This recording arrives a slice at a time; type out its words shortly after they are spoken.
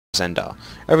Zendar.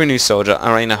 Every new soldier,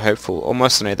 arena hopeful, or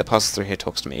mercenary that passes through here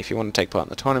talks to me. If you want to take part in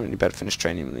the tournament, you better finish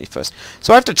training with me first.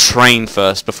 So I have to train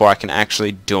first before I can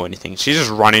actually do anything. She's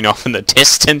just running off in the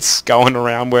distance, going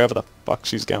around wherever the fuck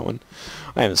she's going.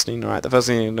 I haven't seen her right. The first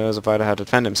thing he knows is a fighter how to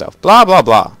defend himself. Blah, blah,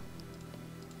 blah.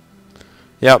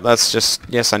 Yep, that's just...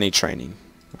 Yes, I need training.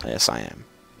 Yes, I am.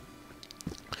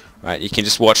 Right, you can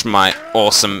just watch my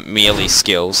awesome melee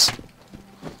skills.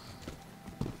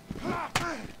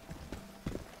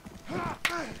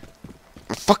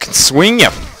 Fucking swing, you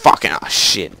fucking... Oh,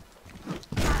 shit.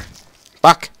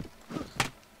 Fuck.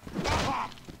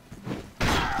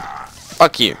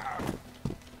 Fuck you.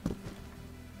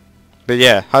 But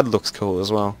yeah, HUD looks cool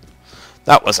as well.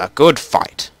 That was a good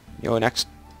fight. You're next.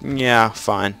 Yeah,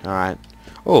 fine. Alright.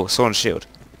 Oh, sword and shield.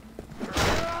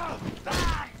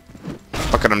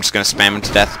 Fuck it, I'm just gonna spam him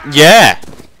to death. Yeah!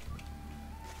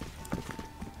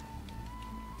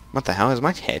 What the hell? Is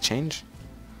my hair change?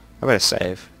 I better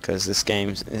save, because this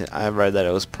game, I read that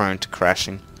it was prone to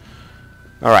crashing.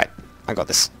 Alright, I got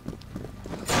this.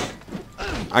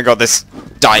 I got this.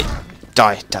 Die.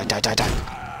 Die, die, die, die,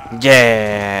 die.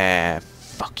 Yeah!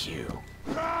 Fuck you.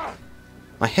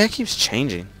 My hair keeps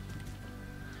changing.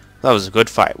 That was a good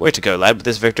fight. Way to go, lad. With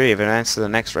this victory, you've advanced to the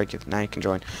next rank. Now you can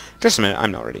join. Just a minute,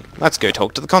 I'm not ready. Let's go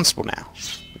talk to the constable now.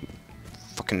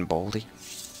 Fucking baldy.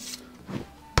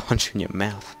 Punch you in your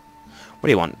mouth. What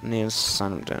do you want?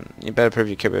 You better prove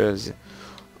your capabilities.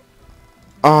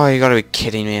 Oh, you gotta be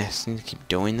kidding me. I just need to keep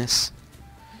doing this.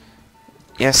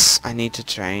 Yes, I need to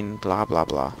train. Blah, blah,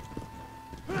 blah.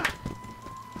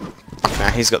 Fuck,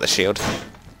 nah, he's got the shield.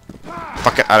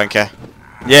 Fuck it, I don't care.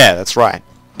 Yeah, that's right.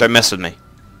 Don't mess with me.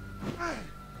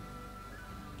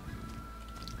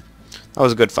 That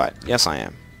was a good fight. Yes, I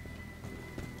am.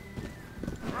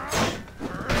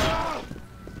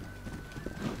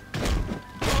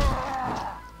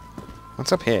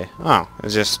 What's up here? Oh,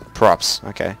 it's just props.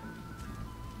 Okay.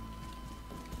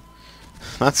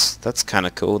 That's kind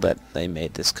of cool that they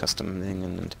made this custom thing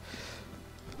and...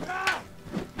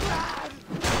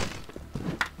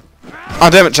 Oh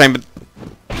damn it, Chamber!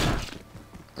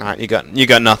 Alright, you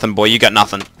got nothing, boy. You got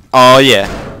nothing. Oh yeah.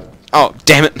 Oh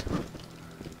damn it.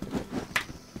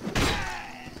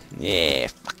 Yeah,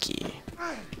 fuck you.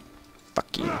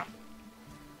 Fuck you.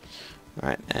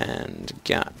 Alright, and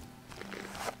got.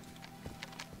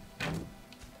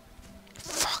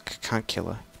 Fuck, I can't kill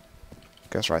her.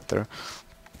 Goes right through.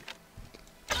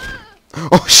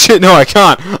 Oh shit, no I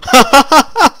can't!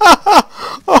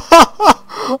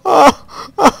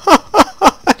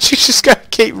 She's just gonna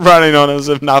keep running on as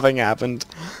if nothing happened.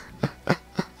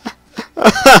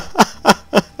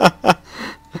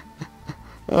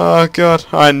 Oh god,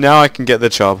 alright, now I can get the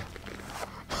job.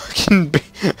 I can be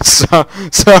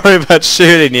sorry about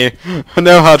shooting you.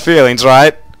 No hard feelings,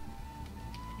 right?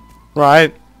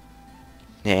 Right?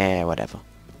 Yeah, whatever.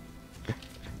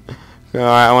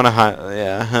 Alright, I wanna hunt.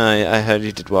 Yeah, I heard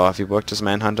you did well. Have you worked as a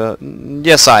manhunter?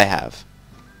 Yes, I have.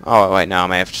 Oh, wait, no, I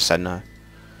may have just said no.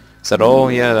 Is that all?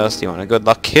 Yeah, what else do you want? A good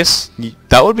luck kiss?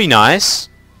 That would be nice.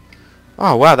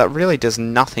 Oh, wow, that really does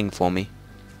nothing for me.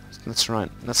 That's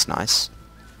right, that's nice.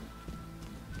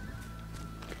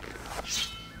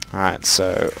 Alright,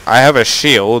 so I have a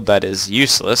shield that is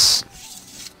useless.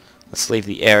 Let's leave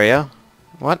the area.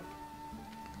 What?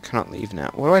 Cannot leave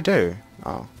now. What do I do?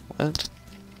 Oh, what?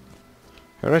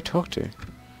 Who do I talk to?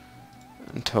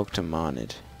 And talk to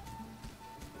Marnid.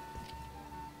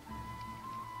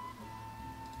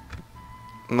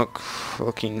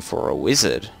 Looking for a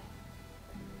wizard.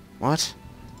 What?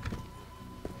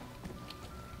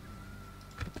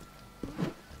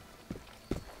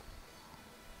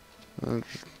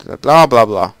 Blah blah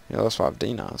blah. Yeah, that's 5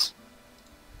 dinars.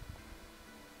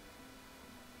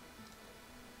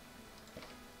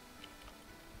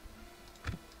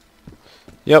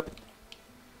 Yep.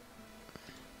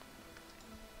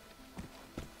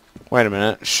 Wait a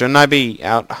minute. Shouldn't I be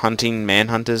out hunting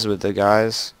manhunters with the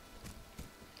guys?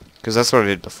 Because that's what I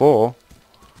did before.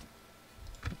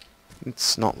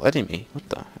 It's not letting me. What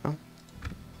the hell?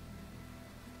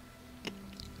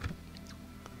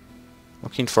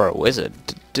 Looking for a wizard.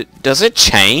 Does it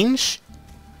change?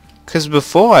 Because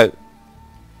before I...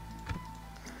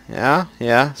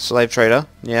 Yeah, slave trader.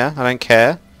 Yeah, I don't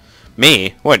care.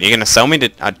 Me? What, you're gonna sell me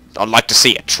to... I'd like to see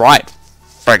you try it,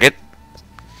 frigate.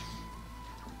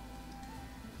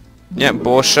 Yeah,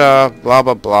 Borsha, blah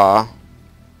blah blah.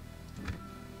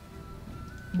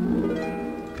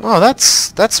 Oh,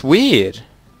 that's weird.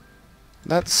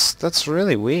 That's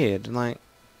really weird. Like,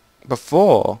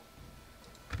 before...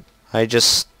 I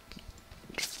just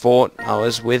thought I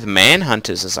was with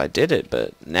manhunters as I did it,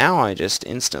 but now I just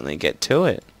instantly get to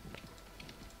it.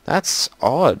 That's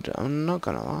odd, I'm not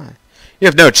gonna lie. You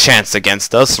have no chance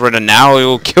against us. Right now we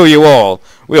will kill you all.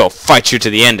 We will fight you to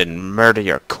the end and murder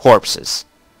your corpses.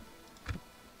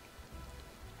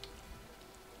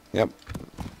 Yep.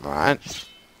 Alright.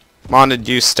 Why did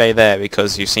you stay there?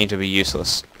 Because you seem to be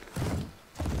useless.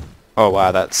 Oh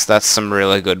wow, that's some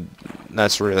really good...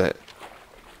 That's really...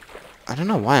 I don't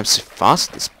know why I'm so fast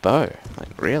with this bow.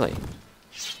 Like, really.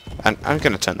 I'm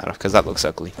gonna turn that off because that looks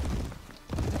ugly.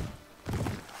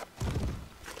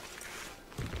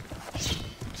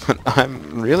 But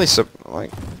I'm really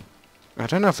like... I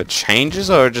don't know if it changes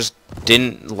or it just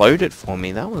didn't load it for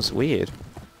me. That was weird.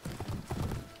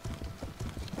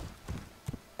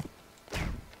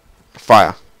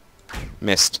 Fire.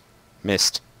 Missed.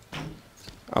 Missed.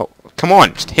 Oh, come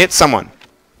on, just hit someone.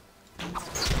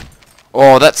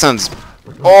 Oh, that sounds...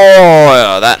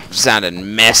 Oh, that sounded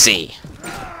messy.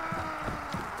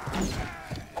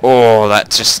 Oh, that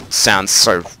just sounds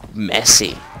so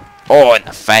messy. Oh, in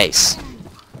the face.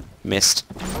 Missed.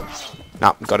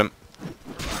 Nope, got him.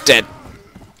 Dead.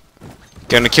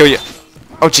 Gonna kill you.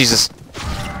 Oh, Jesus.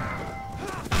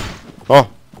 Oh,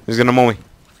 he's gonna maul me.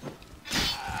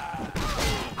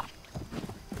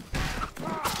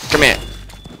 Come here.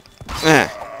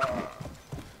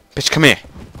 Bitch, come here.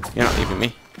 You're not leaving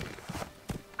me.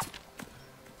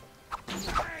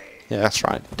 Yeah, that's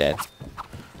right. Dead.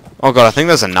 Oh god, I think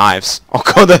those are knives. Oh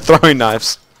god, they're throwing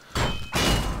knives.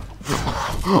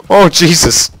 Oh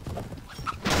Jesus.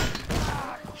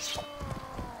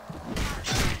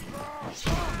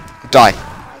 Die.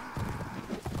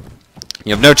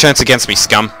 You have no chance against me,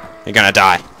 scum. You're gonna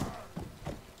die.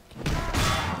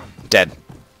 Dead.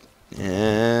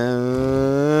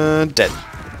 Dead.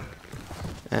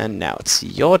 And now it's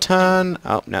your turn.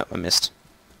 Oh, no, I missed.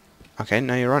 Okay,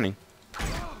 now you're running.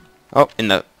 Oh, in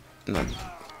the...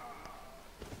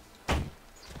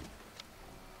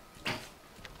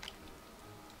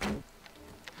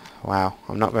 Wow,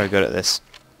 I'm not very good at this.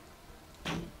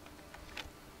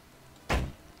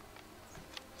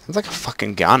 Sounds like a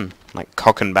fucking gun. Like,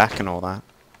 cocking back and all that.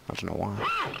 I don't know why.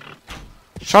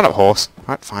 Shut up, horse.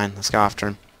 Alright, fine, let's go after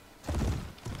him.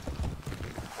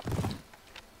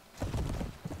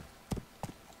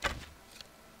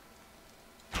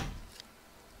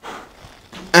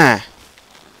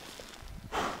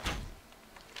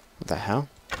 What the hell?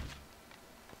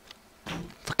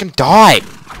 Fucking die!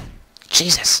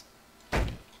 Jesus!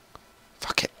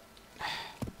 Fuck it.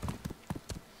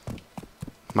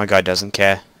 My guy doesn't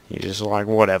care. He's just like,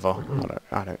 whatever.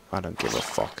 I don't give a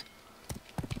fuck.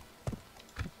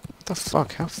 What the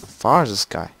fuck? How far is this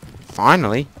guy?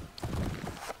 Finally!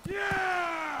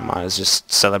 Mine is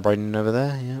just celebrating over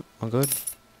there. Yep, all good.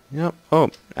 Yep. Oh,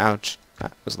 ouch.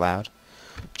 That was loud.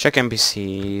 Check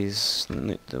NPCs.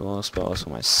 Loot the wall spells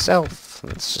for myself.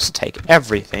 Let's just take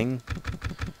everything.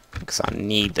 Because I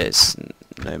need this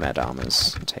nomad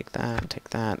armors. Take that, take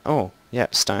that. Oh, yeah,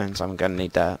 stones. I'm gonna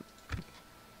need that.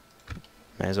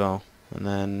 May as well. And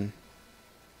then...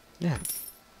 yeah.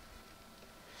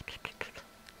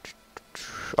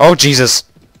 Oh, Jesus!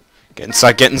 Get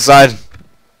inside, get inside!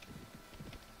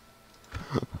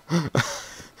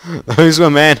 Those were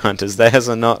manhunters. Theirs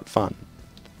are not fun.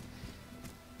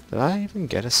 Did I even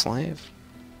get a slave?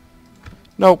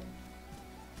 Nope.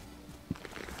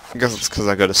 I guess it's because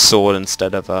I got a sword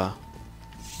instead of a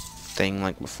thing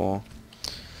like before.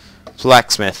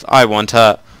 Blacksmith. I want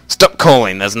her. Stop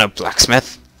calling. There's no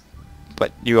blacksmith.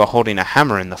 But you are holding a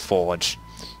hammer in the forge.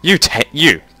 You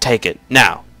take it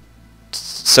now.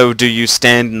 So do you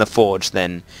stand in the forge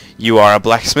then? You are a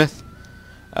blacksmith?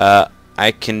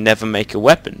 I can never make a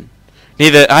weapon.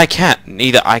 Neither I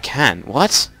can.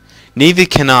 What? Neither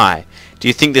can I. Do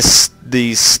you think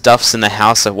these stuffs in the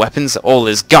house are weapons? All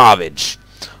is garbage.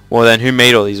 Well then, who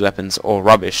made all these weapons? Or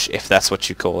rubbish, if that's what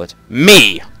you call it.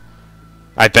 Me!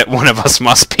 I bet one of us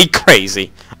must be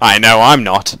crazy. I know I'm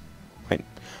not. Wait.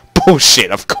 Bullshit,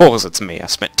 of course it's me. I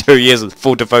spent 2 years with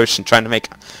full devotion trying to make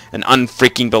an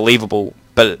unfreaking believable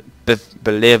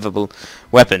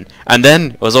weapon. And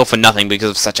then, it was all for nothing because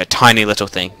of such a tiny little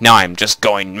thing. Now I'm just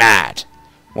going mad.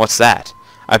 What's that?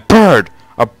 A bird!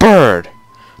 A bird!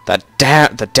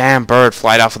 The damn bird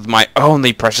flied off with my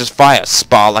only precious fire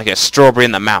spar like a strawberry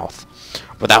in the mouth.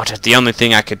 Without it, the only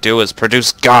thing I could do is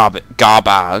produce garbage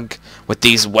with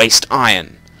these waste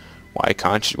iron. Why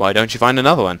don't you find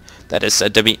another one that is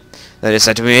said to be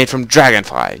made from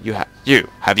dragonfire?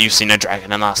 Have you seen a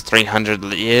dragon in the last 300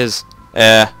 years?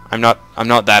 I'm not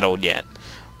that old yet.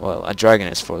 Well, a dragon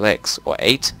is 4 legs or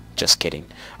 8. Just kidding.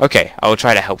 Okay, I will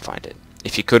try to help find it.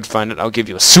 If you could find it, I'll give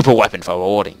you a super weapon for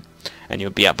rewarding. And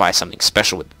you'll be able to buy something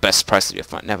special with the best price that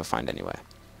you'll never find anywhere.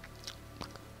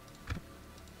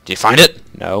 Did you find it?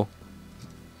 No.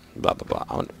 Blah blah blah.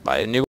 I want to buy a new